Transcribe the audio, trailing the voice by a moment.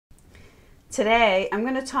Today, I'm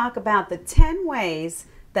going to talk about the 10 ways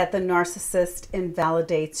that the narcissist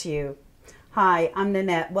invalidates you. Hi, I'm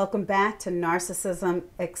Nanette. Welcome back to Narcissism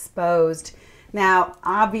Exposed. Now,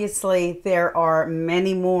 obviously, there are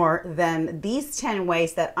many more than these 10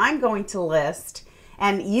 ways that I'm going to list,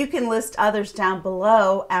 and you can list others down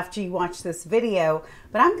below after you watch this video,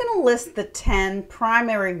 but I'm going to list the 10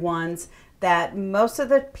 primary ones that most of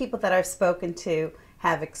the people that I've spoken to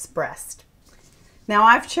have expressed. Now,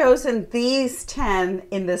 I've chosen these 10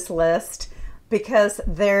 in this list because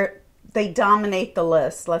they dominate the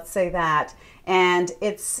list, let's say that. And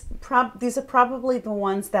these are probably the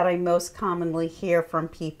ones that I most commonly hear from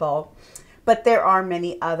people, but there are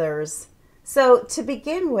many others. So to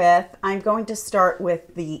begin with, I'm going to start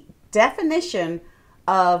with the definition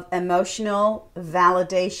of emotional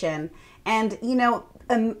validation. And, you know,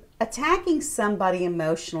 attacking somebody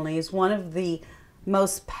emotionally is one of the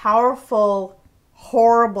most powerful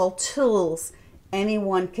horrible tools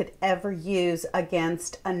anyone could ever use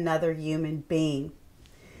against another human being,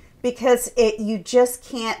 because you just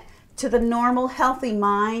can't, to the normal healthy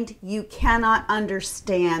mind, you cannot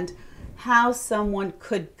understand how someone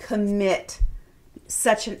could commit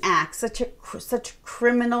such an act, such a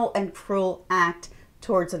criminal and cruel act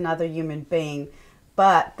towards another human being.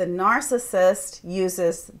 But the narcissist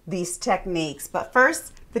uses these techniques. But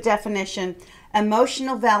first, the definition: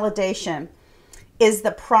 emotional validation is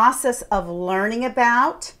the process of learning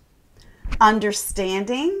about,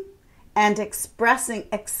 understanding, and expressing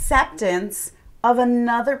acceptance of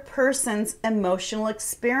another person's emotional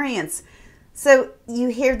experience. So you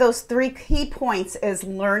hear those three key points is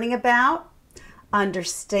learning about,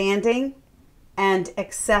 understanding, and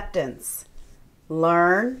acceptance.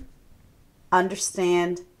 Learn,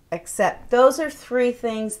 understand, accept. Those are three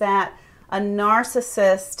things that a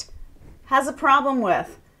narcissist has a problem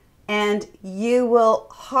with. And you will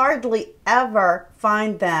hardly ever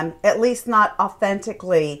find them, at least not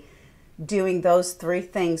authentically, doing those three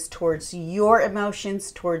things towards your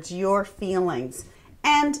emotions, towards your feelings.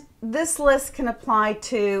 And this list can apply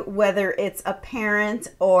to whether it's a parent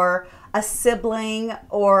or a sibling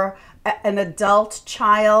or an adult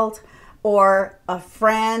child or a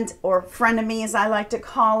friend or frenemy, as I like to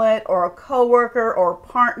call it, or a coworker or a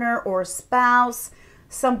partner or a spouse,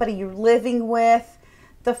 somebody you're living with.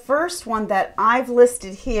 The first one that I've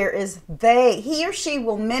listed here is he or she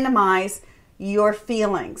will minimize your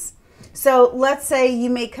feelings. So let's say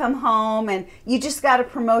you may come home and you just got a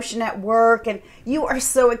promotion at work and you are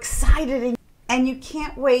so excited and you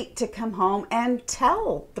can't wait to come home and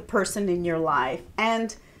tell the person in your life.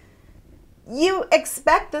 And you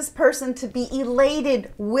expect this person to be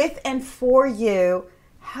elated with and for you.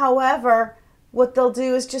 However, what they'll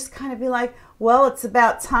do is just kind of be like, well, it's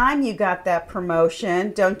about time you got that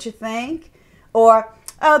promotion, don't you think? Or,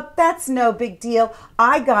 oh, that's no big deal.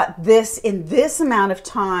 I got this in this amount of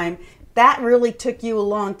time. That really took you a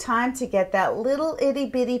long time to get that little itty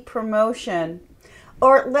bitty promotion.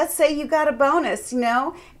 Or let's say you got a bonus,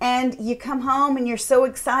 and you come home and you're so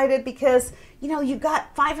excited because, you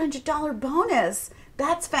got $500 bonus.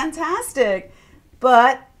 That's fantastic.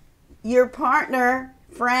 But your partner,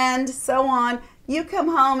 friend, so on, you come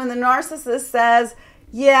home and the narcissist says,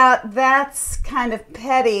 yeah, that's kind of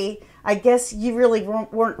petty. I guess you really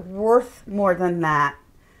weren't worth more than that.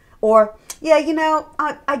 Or, yeah,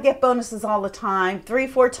 I get bonuses all the time,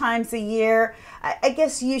 3-4 times a year. I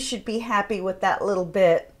guess you should be happy with that little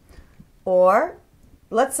bit. Or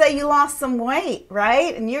let's say you lost some weight,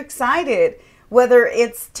 right? And you're excited, whether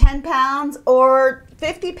it's 10 pounds or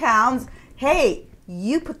 50 pounds. Hey,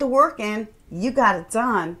 you put the work in, you got it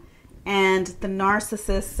done. And the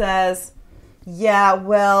narcissist says, yeah,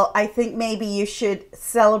 well, I think maybe you should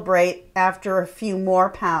celebrate after a few more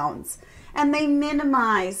pounds. And they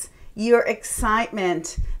minimize your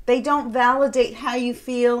excitement. They don't validate how you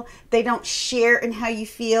feel. They don't share in how you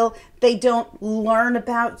feel. They don't learn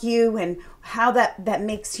about you and how that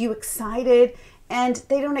makes you excited. And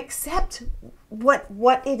they don't accept what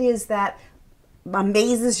it is that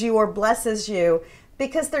amazes you or blesses you,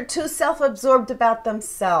 because they're too self-absorbed about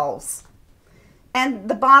themselves. And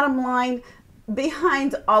the bottom line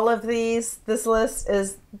behind all of this list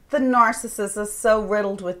is the narcissist is so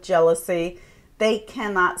riddled with jealousy, they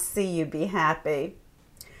cannot see you be happy.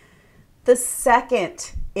 The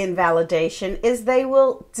second invalidation is they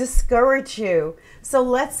will discourage you. So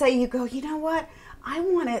let's say you go, you know what? I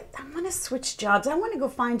want to switch jobs. I want to go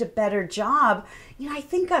find a better job. I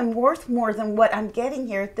think I'm worth more than what I'm getting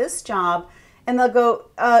here at this job. And they'll go,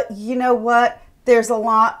 you know what? There's a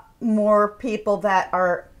lot more people that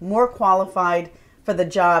are more qualified for the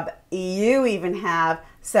job you even have,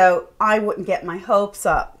 so I wouldn't get my hopes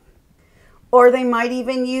up. Or they might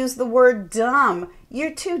even use the word dumb.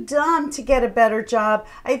 You're too dumb to get a better job.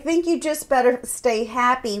 I think you just better stay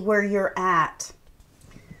happy where you're at.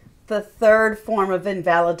 The third form of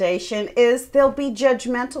invalidation is they'll be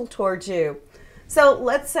judgmental towards you. So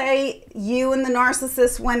let's say you and the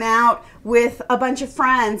narcissist went out with a bunch of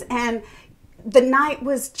friends and the night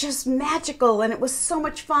was just magical and it was so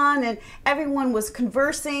much fun and everyone was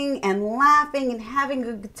conversing and laughing and having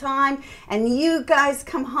a good time, and you guys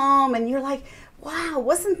come home and you're like, wow,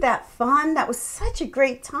 wasn't that fun? That was such a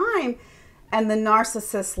great time. And the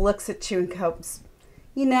narcissist looks at you and goes,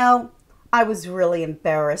 you know, I was really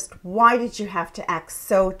embarrassed. Why did you have to act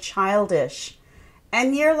so childish?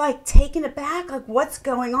 And you're like taken aback, like what's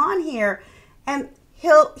going on here? And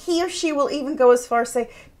he or she will even go as far as say,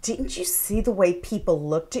 didn't you see the way people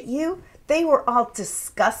looked at you? They were all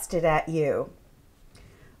disgusted at you.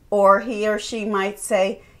 Or he or she might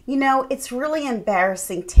say, you know, it's really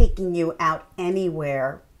embarrassing taking you out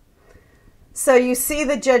anywhere. So you see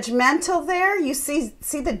the judgmental there, you see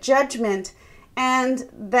the judgment, and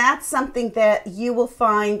that's something that you will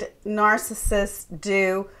find narcissists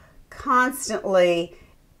do constantly.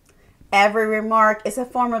 Every remark is a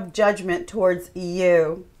form of judgment towards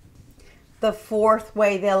you. The fourth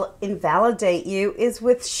way they'll invalidate you is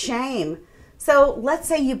with shame. So let's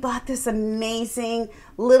say you bought this amazing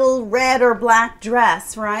little red or black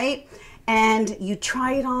dress, right? And you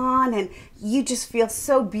try it on and you just feel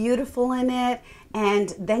so beautiful in it.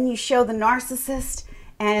 And then you show the narcissist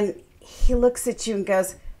and he looks at you and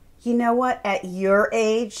goes, you know what? At your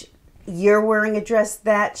age, you're wearing a dress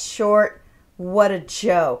that short. What a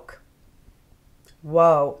joke.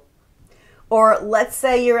 Whoa. Or let's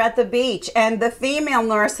say you're at the beach and the female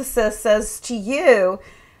narcissist says to you,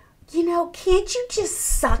 you know, can't you just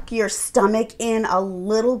suck your stomach in a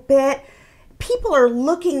little bit? People are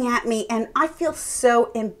looking at me and I feel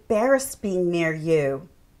so embarrassed being near you.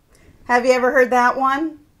 Have you ever heard that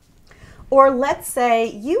one? Or let's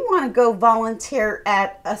say you want to go volunteer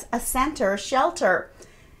at a center, a shelter,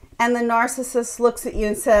 and the narcissist looks at you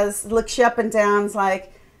and says, looks you up and down, is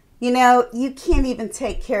like, you know, you can't even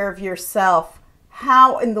take care of yourself.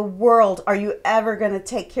 How in the world are you ever going to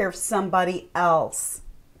take care of somebody else?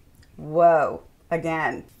 Whoa,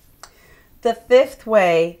 again. The fifth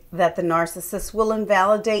way that the narcissist will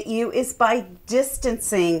invalidate you is by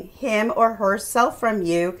distancing him or herself from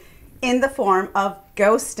you in the form of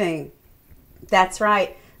ghosting. That's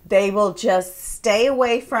right. They will just stay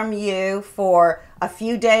away from you for a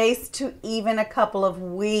few days to even a couple of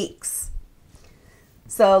weeks.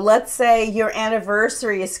 So let's say your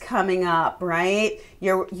anniversary is coming up, right?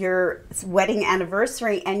 Your wedding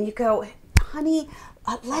anniversary, and you go, honey,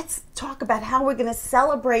 let's talk about how we're going to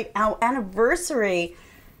celebrate our anniversary.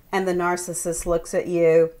 And the narcissist looks at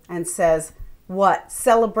you and says, what,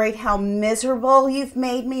 celebrate how miserable you've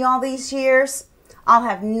made me all these years? I'll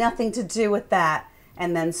have nothing to do with that.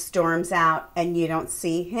 And then storms out and you don't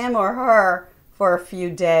see him or her for a few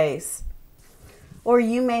days. Or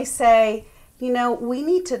you may say, you know, we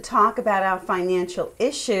need to talk about our financial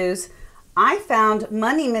issues. I found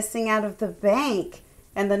money missing out of the bank.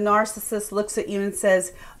 And the narcissist looks at you and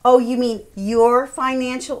says, oh, you mean your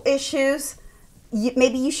financial issues?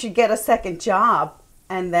 Maybe you should get a second job.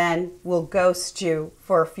 And then will ghost you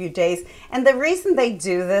for a few days. And the reason they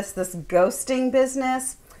do this ghosting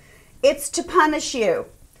business, it's to punish you.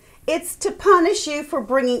 It's to punish you for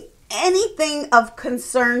bringing anything of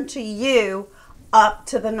concern to you up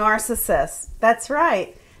to the narcissist. That's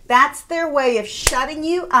right. That's their way of shutting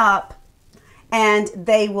you up, and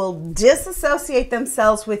they will disassociate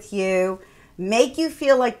themselves with you, make you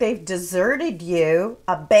feel like they've deserted you,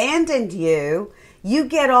 abandoned you. You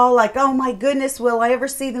get all like, oh my goodness, will I ever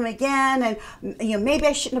see them again? And you know, maybe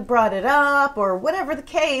I shouldn't have brought it up, or whatever the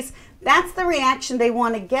case. That's the reaction they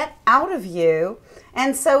want to get out of you.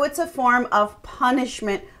 And so it's a form of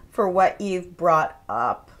punishment for what you've brought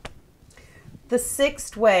up. The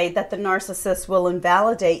sixth way that the narcissist will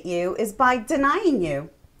invalidate you is by denying you.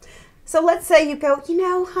 So let's say you go, you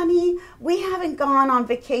know, honey, we haven't gone on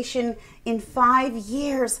vacation in 5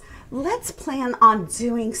 years. Let's plan on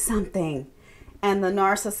doing something. And the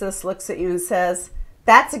narcissist looks at you and says,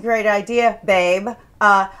 that's a great idea, babe.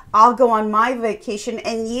 I'll go on my vacation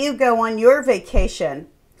and you go on your vacation.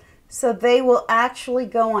 So they will actually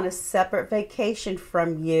go on a separate vacation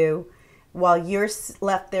from you while you're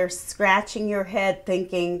left there scratching your head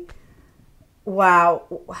thinking, wow,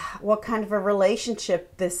 what kind of a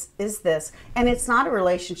relationship is this? And it's not a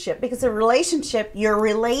relationship, because a relationship, you're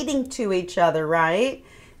relating to each other, right?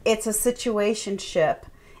 It's a situationship.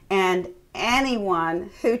 And anyone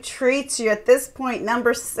who treats you at this point,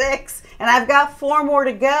 number 6, and I've got 4 more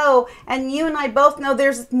to go, and you and I both know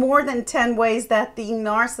there's more than 10 ways that the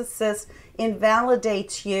narcissist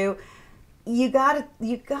invalidates you. You gotta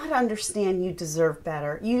understand you deserve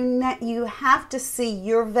better. You have to see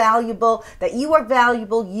you're valuable, that you are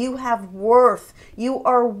valuable, you have worth, you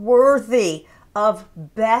are worthy of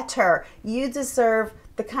better. You deserve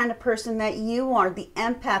the kind of person that you are, the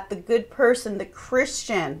empath, the good person, the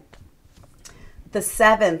Christian. The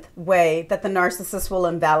 7th way that the narcissist will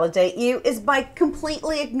invalidate you is by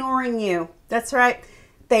completely ignoring you. That's right.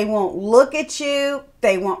 They won't look at you.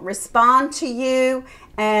 They won't respond to you.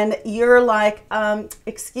 And you're like,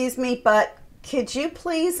 excuse me, but could you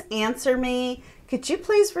please answer me? Could you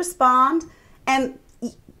please respond? And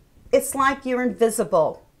it's like you're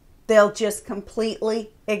invisible. They'll just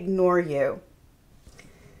completely ignore you.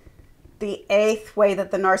 The 8th way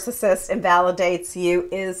that the narcissist invalidates you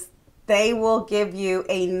is they will give you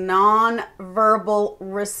a non-verbal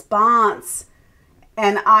response.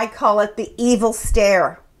 And I call it the evil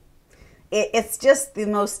stare. It's just the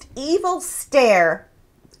most evil stare,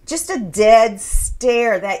 just a dead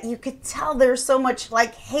stare that you could tell there's so much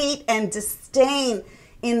like hate and disdain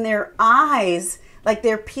in their eyes, like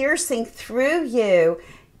they're piercing through you.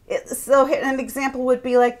 So an example would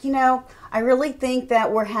be like, I really think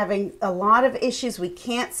that we're having a lot of issues. We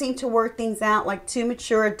can't seem to work things out like 2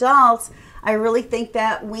 mature adults. I really think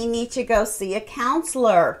that we need to go see a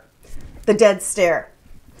counselor. The dead stare.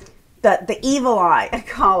 The evil eye, I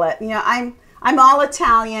call it. I'm all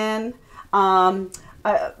Italian.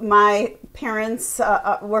 My parents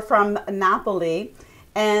were from Napoli.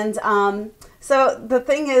 And so the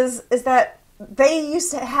thing is that they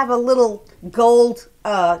used to have a little gold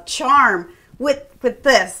charm with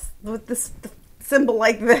this symbol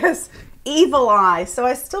like this, evil eye. So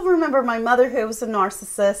I still remember my mother, who was a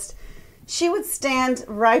narcissist. She would stand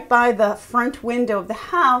right by the front window of the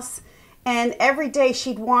house, and every day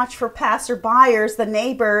she'd watch for passerbyers, the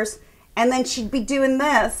neighbors, and then she'd be doing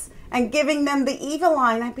this and giving them the evil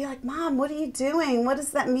eye. And I'd be like, Mom, what are you doing? What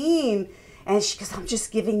does that mean? And she goes, I'm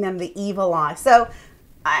just giving them the evil eye. So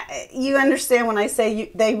you understand when I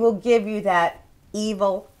say they will give you that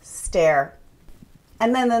evil stare.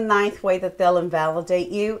 And then the 9th way that they'll invalidate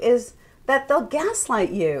you is that they'll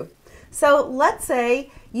gaslight you. So let's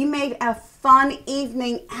say you made a fun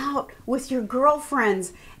evening out with your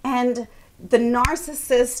girlfriends and the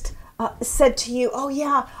narcissist said to you, oh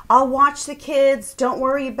yeah, I'll watch the kids, don't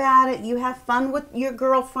worry about it, you have fun with your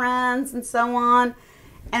girlfriends and so on.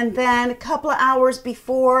 And then a couple of hours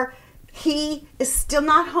before, he is still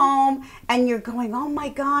not home and you're going, oh my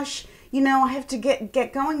gosh, I have to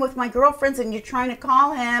get going with my girlfriends, and you're trying to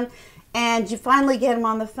call him, and you finally get him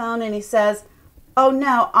on the phone, and he says, oh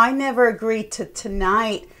no, I never agreed to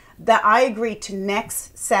tonight, that I agreed to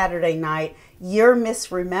next Saturday night. You're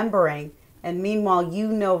misremembering. And meanwhile, you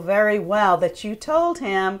know very well that you told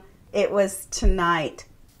him it was tonight.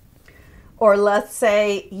 Or let's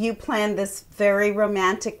say you planned this very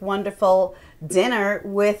romantic, wonderful dinner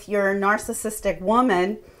with your narcissistic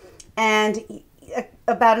woman, and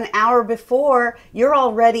about an hour before, you're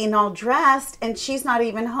all ready and all dressed, and she's not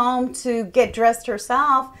even home to get dressed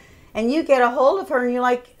herself. And you get a hold of her and you're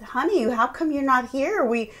like, honey, how come you're not here?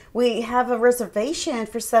 We have a reservation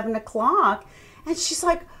for 7 o'clock. And she's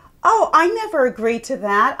like, oh, I never agreed to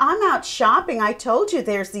that. I'm out shopping. I told you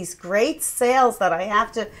there's these great sales that I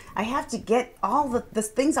have to get all the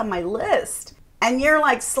things on my list. And you're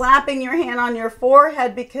like slapping your hand on your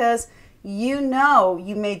forehead because you know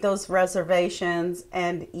you made those reservations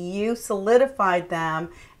and you solidified them,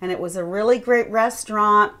 and it was a really great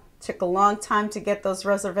restaurant. Took a long time to get those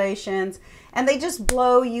reservations, and they just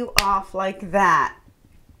blow you off like that.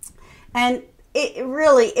 And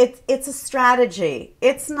it's a strategy.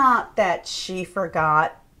 It's not that she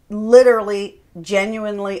forgot, literally,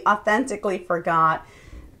 genuinely, authentically forgot.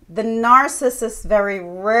 The narcissist very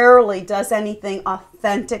rarely does anything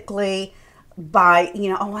authentically by,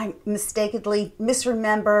 oh, I mistakenly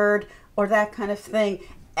misremembered or that kind of thing.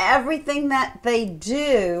 Everything that they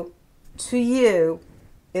do to you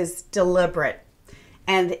is deliberate,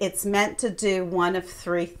 and it's meant to do one of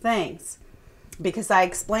 3 things, because I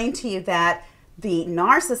explained to you that the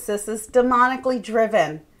narcissist is demonically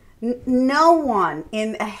driven. No one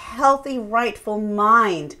in a healthy, rightful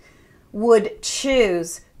mind would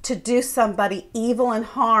choose to do somebody evil and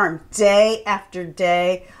harm day after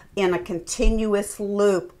day in a continuous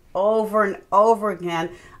loop over and over again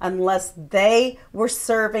unless they were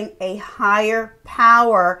serving a higher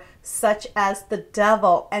power such as the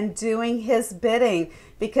devil and doing his bidding.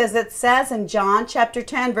 Because it says in John chapter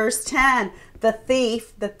 10 verse 10, The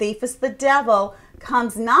thief is the devil,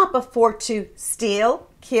 comes not before to steal,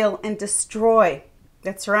 kill, and destroy.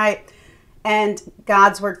 That's right. And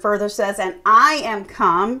God's word further says, and I am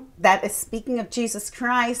come, that is speaking of Jesus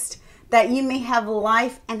Christ, that you may have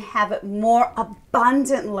life and have it more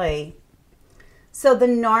abundantly. So the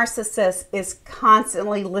narcissist is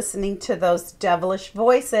constantly listening to those devilish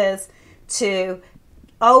voices to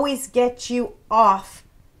always get you off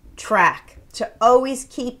track, to always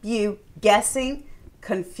keep you guessing,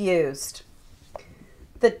 confused.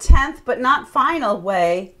 The 10th but not final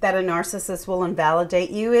way that a narcissist will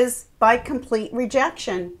invalidate you is by complete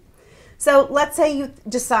rejection. So let's say you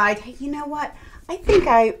decide, hey, you know what? I think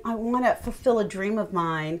I want to fulfill a dream of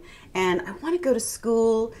mine, and I want to go to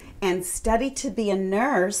school and study to be a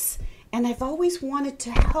nurse, and I've always wanted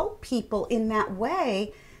to help people in that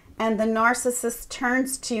way. And the narcissist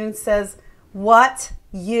turns to you and says, what?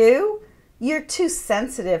 You're too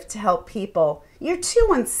sensitive to help people. You're too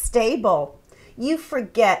unstable. You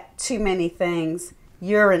forget too many things.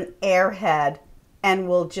 You're an airhead, and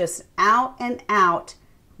will just out and out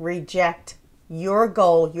reject your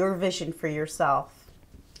goal, your vision for yourself.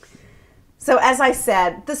 So as I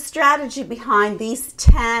said, the strategy behind these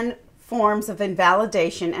 10 forms of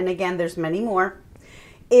invalidation, and again, there's many more,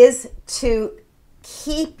 is to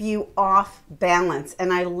keep you off balance.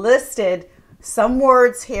 And I listed some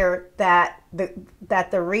words here that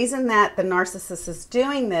the reason that the narcissist is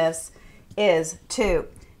doing this is to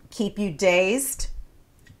keep you dazed,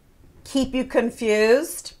 keep you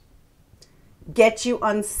confused, get you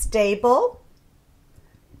unstable,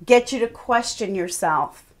 get you to question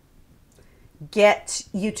yourself, get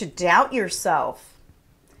you to doubt yourself,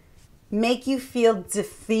 make you feel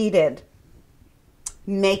defeated,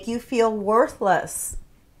 make you feel worthless,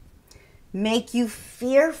 make you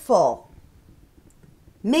fearful,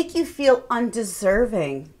 make you feel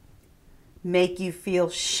undeserving, make you feel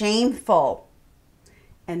shameful,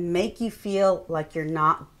 and make you feel like you're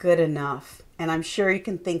not good enough. And I'm sure you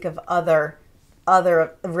can think of other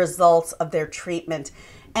results of their treatment.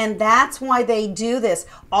 And that's why they do this.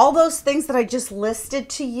 All those things that I just listed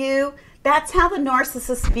to you, that's how the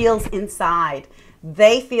narcissist feels inside.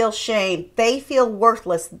 They feel shame. They feel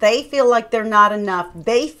worthless. They feel like they're not enough.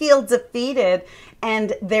 They feel defeated,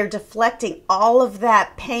 and they're deflecting all of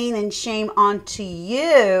that pain and shame onto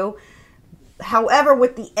you. However,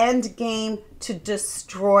 with the end game to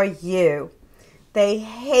destroy you. They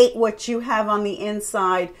hate what you have on the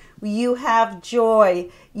inside. You have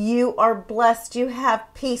joy. You are blessed. You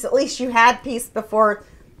have peace. At least you had peace before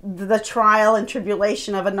the trial and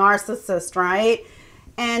tribulation of a narcissist, right?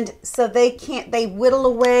 And so they whittle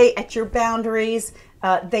away at your boundaries.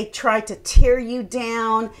 They try to tear you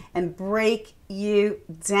down and break you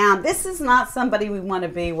down. This is not somebody we want to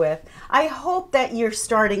be with. I hope that you're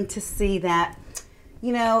starting to see that,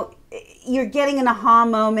 you know, you're getting an aha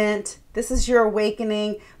moment. This is your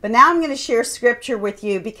awakening. But now I'm going to share scripture with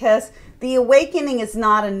you, because the awakening is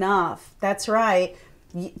not enough. That's right.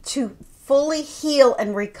 To fully heal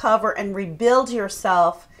and recover and rebuild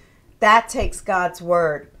yourself, that takes God's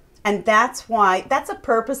word. And that's why, that's a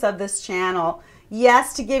purpose of this channel.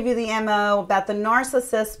 Yes, to give you the MO about the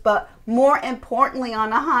narcissist, but more importantly,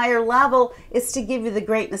 on a higher level, is to give you the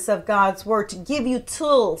greatness of God's word, to give you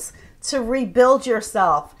tools to rebuild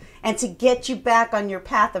yourself and to get you back on your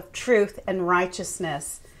path of truth and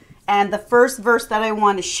righteousness. And the first verse that I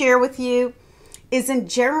want to share with you is in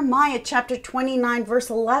Jeremiah chapter 29, verse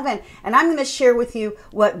 11. And I'm going to share with you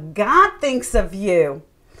what God thinks of you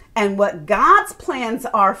and what God's plans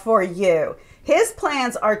are for you. His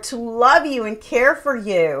plans are to love you and care for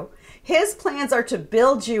you. His plans are to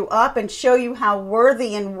build you up and show you how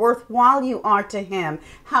worthy and worthwhile you are to Him,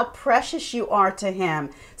 how precious you are to Him.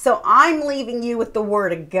 So I'm leaving you with the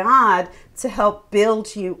Word of God to help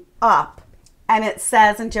build you up. And it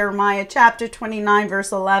says in Jeremiah chapter 29,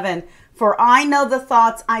 verse 11, "For I know the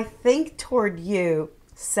thoughts I think toward you,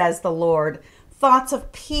 says the Lord, thoughts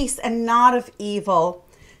of peace and not of evil,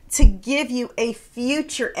 to give you a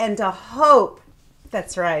future and a hope."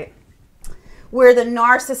 That's right. Where the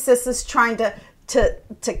narcissist is trying to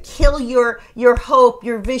kill your hope,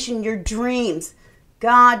 your vision, your dreams,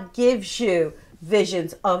 God gives you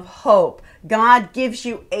visions of hope. God gives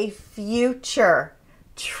you a future.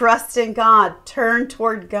 Trust in God. Turn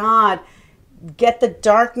toward God. Get the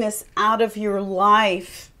darkness out of your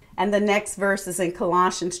life. And the next verse is in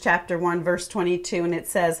Colossians chapter 1, verse 22, and it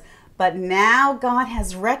says, "But now God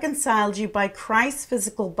has reconciled you by Christ's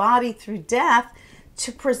physical body through death,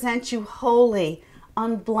 to present you holy,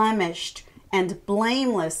 unblemished, and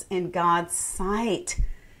blameless in God's sight."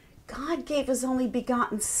 God gave His only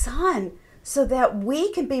begotten Son so that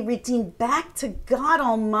we can be redeemed back to God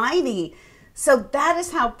Almighty. So that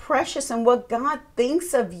is how precious and what God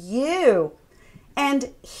thinks of you.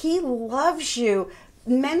 And He loves you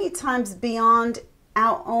many times beyond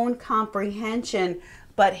our own comprehension,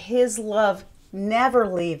 but His love never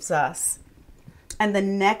leaves us. And the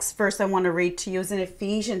next verse I want to read to you is in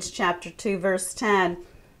Ephesians chapter 2, verse 10.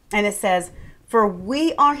 And it says, "For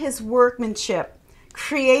we are His workmanship,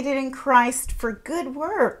 created in Christ for good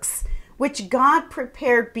works, which God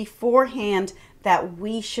prepared beforehand that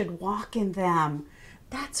we should walk in them."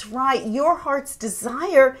 That's right. Your heart's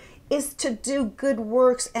desire is to do good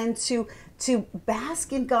works and to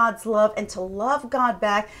bask in God's love and to love God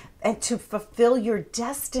back and to fulfill your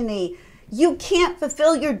destiny. You can't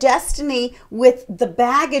fulfill your destiny with the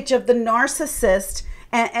baggage of the narcissist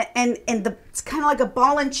and it's kind of like a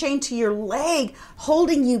ball and chain to your leg,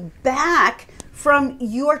 holding you back from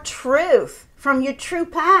your truth, from your true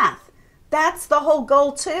path. That's the whole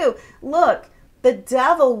goal too. Look, the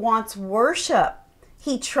devil wants worship.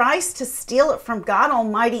 He tries to steal it from God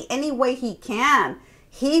Almighty any way he can.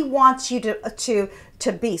 He wants you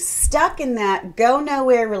to be stuck in that go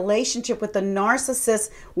nowhere relationship with the narcissist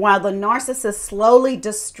while the narcissist slowly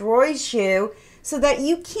destroys you, so that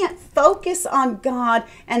you can't focus on God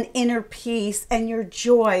and inner peace and your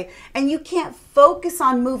joy. And you can't focus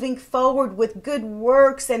on moving forward with good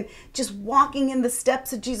works and just walking in the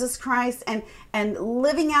steps of Jesus Christ and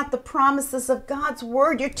living out the promises of God's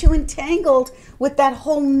word. You're too entangled with that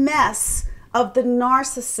whole mess of the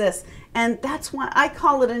narcissist. And that's why I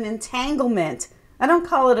call it an entanglement. I don't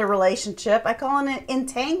call it a relationship. I call it an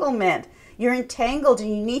entanglement. You're entangled and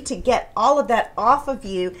you need to get all of that off of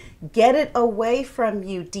you. Get it away from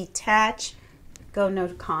you. Detach. Go no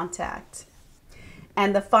contact.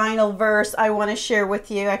 And the final verse I want to share with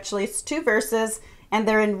you, actually it's 2 verses, and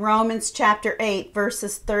they're in Romans chapter 8,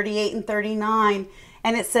 verses 38 and 39.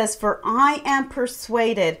 And it says, "For I am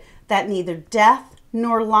persuaded that neither death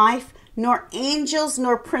nor life, nor angels,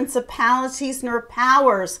 nor principalities, nor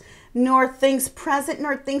powers, nor things present,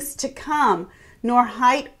 nor things to come, nor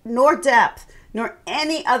height, nor depth, nor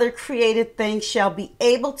any other created thing shall be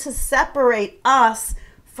able to separate us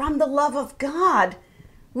from the love of God,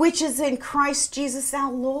 which is in Christ Jesus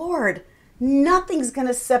our Lord." Nothing's going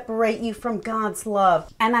to separate you from God's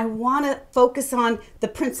love. And I want to focus on the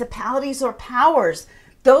principalities or powers.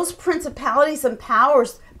 Those principalities and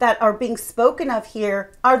powers that are being spoken of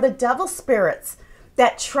here are the devil spirits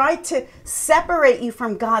that try to separate you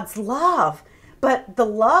from God's love. But the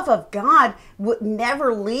love of God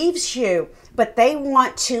never leaves you. But they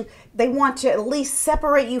want to at least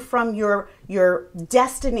separate you from your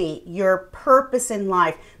destiny, your purpose in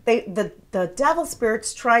life. The devil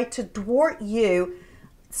spirits try to thwart you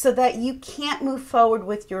so that you can't move forward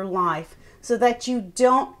with your life, so that you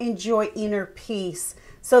don't enjoy inner peace,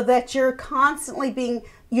 so that you're constantly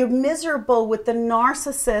you're miserable with the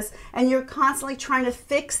narcissist, and you're constantly trying to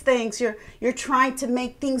fix things. You're trying to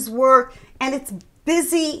make things work, and it's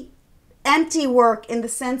busy, empty work in the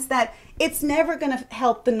sense that it's never going to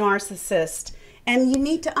help the narcissist. And you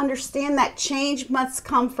need to understand that change must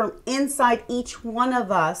come from inside each one of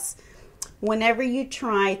us. Whenever you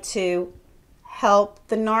try to help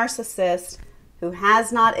the narcissist who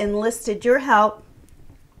has not enlisted your help,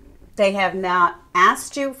 they have not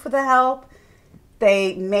asked you for the help,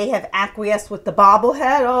 they may have acquiesced with the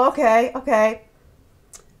bobblehead. Oh, okay.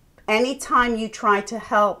 Anytime you try to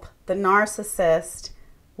help the narcissist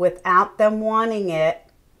without them wanting it,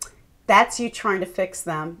 that's you trying to fix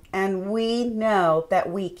them. And we know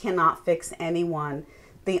that we cannot fix anyone.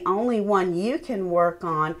 The only one you can work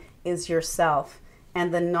on is yourself.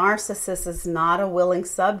 And the narcissist is not a willing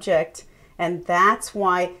subject. And that's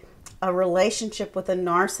why a relationship with a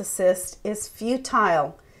narcissist is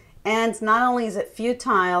futile. And not only is it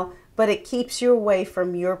futile, but it keeps you away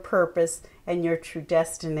from your purpose and your true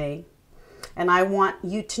destiny. And I want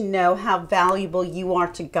you to know how valuable you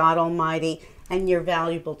are to God Almighty, and you're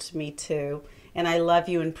valuable to me too. And I love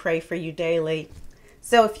you and pray for you daily.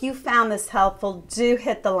 So if you found this helpful, do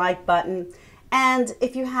hit the like button. And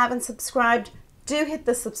if you haven't subscribed, do hit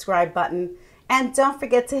the subscribe button. And don't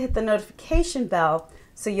forget to hit the notification bell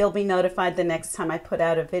so you'll be notified the next time I put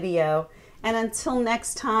out a video. And until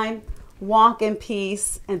next time, walk in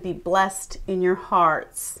peace and be blessed in your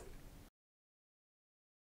hearts.